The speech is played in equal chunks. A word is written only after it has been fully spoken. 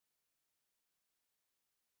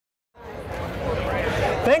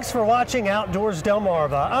Thanks for watching Outdoors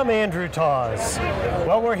Delmarva. I'm Andrew Tawes.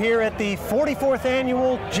 Well, we're here at the 44th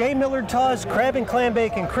annual J. Millard Tawes Crab and Clam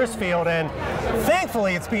Bake in Crisfield, and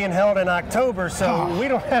thankfully it's being held in October, so we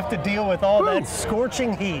don't have to deal with all that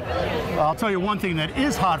scorching heat. I'll tell you one thing that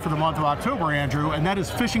is hot for the month of October, Andrew, and that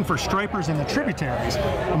is fishing for stripers in the tributaries.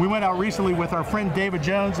 And we went out recently with our friend David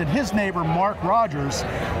Jones and his neighbor Mark Rodgers,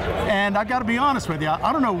 and I got to be honest with you,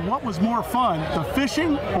 I don't know what was more fun, the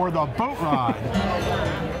fishing or the boat ride.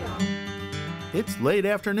 It's late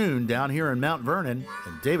afternoon down here in Mount Vernon,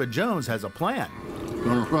 and David Jones has a plan. We're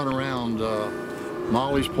going to run around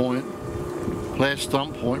Molly's Point, Platt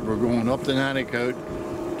Stump Point. We're going up the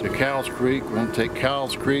Nanticoke to Cowles Creek. We're going to take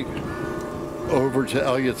Cowles Creek over to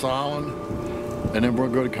Elliott's Island, and then we're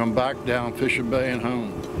going to come back down Fishing Bay and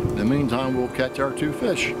home. In the meantime, we'll catch our 2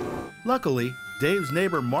 fish. Luckily, Dave's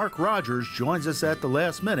neighbor Mark Rodgers joins us at the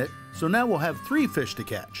last minute, so now we'll have 3 fish to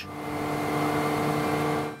catch.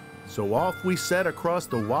 So off we set across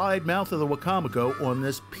the wide mouth of the Wicomico on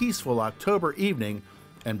this peaceful October evening,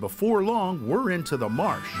 and before long, we're into the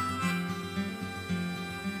marsh.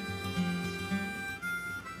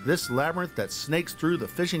 This labyrinth that snakes through the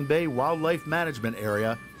Fishing Bay Wildlife Management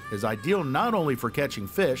Area is ideal not only for catching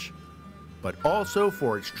fish, but also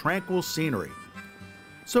for its tranquil scenery.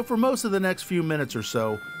 So for most of the next few minutes or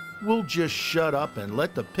so, we'll just shut up and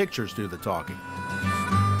let the pictures do the talking.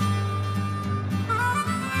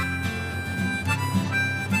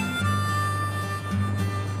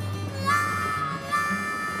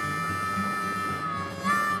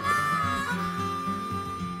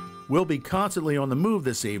 We'll be constantly on the move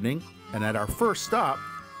this evening, and at our first stop,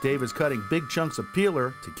 Dave is cutting big chunks of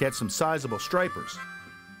peeler to catch some sizable stripers.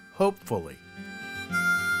 Hopefully.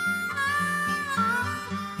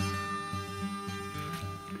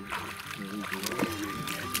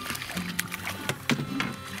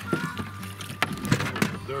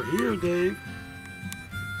 They're here, Dave.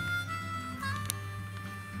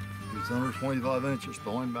 It's under 25 inches,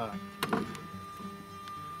 going back.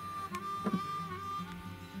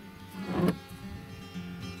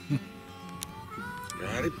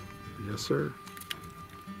 Got it? Yes, sir.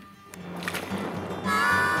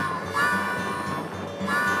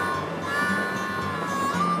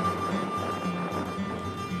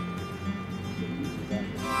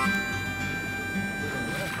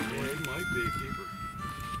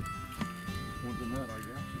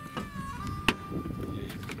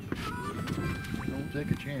 Don't take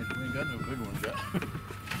a chance. We ain't got no big ones yet.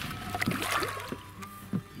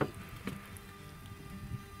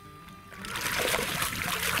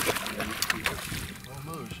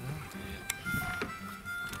 Almost, huh?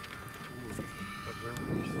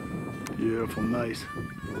 Beautiful, nice.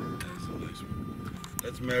 That's a nice one.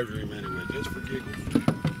 Let's measure him anyway, just for giggles.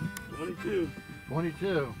 22.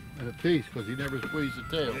 22 and a piece, because he never squeezed the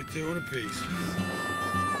tail. 22 and a piece.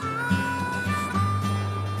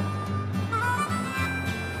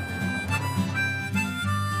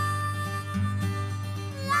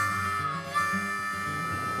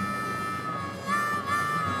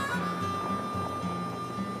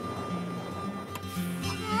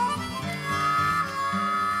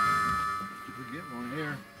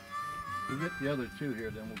 Get the other 2 here,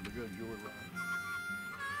 then we'll be good. You're right.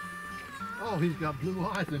 Oh, he's got blue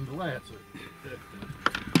eyes and glasses.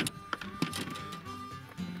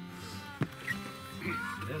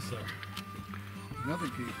 Yes, sir. Another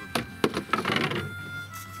keeper.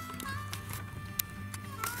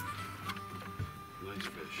 Nice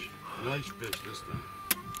fish. Nice fish this time.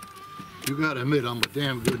 You gotta admit, I'm a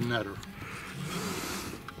damn good netter.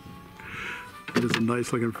 It is a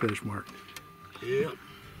nice looking fish, Mark. Yep.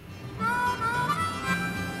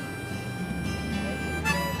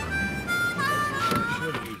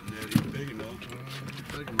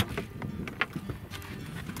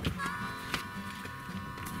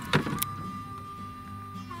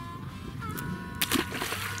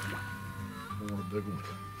 Big one.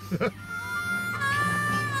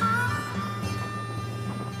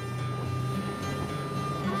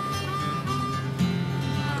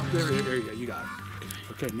 There you go. You got it.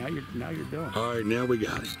 Okay, now you're done. All right, now we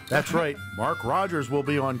got it. That's right. Mark Rodgers will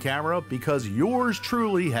be on camera because yours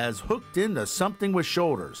truly has hooked into something with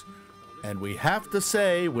shoulders. And we have to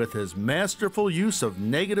say, with his masterful use of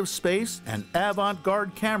negative space and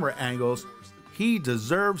avant-garde camera angles, he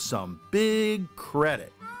deserves some big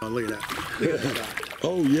credit. Oh, look at that.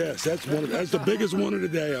 Oh yes, that's the biggest one of the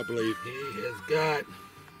day, I believe. He has got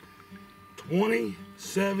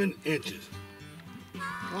 27 inches.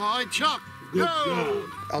 All right, Chuck. Good go. job.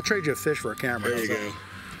 I'll trade you a fish for a camera. There you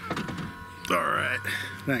go. All right.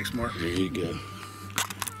 Thanks, Mark. There you go.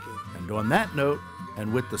 And on that note,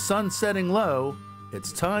 and with the sun setting low,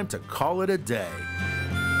 it's time to call it a day.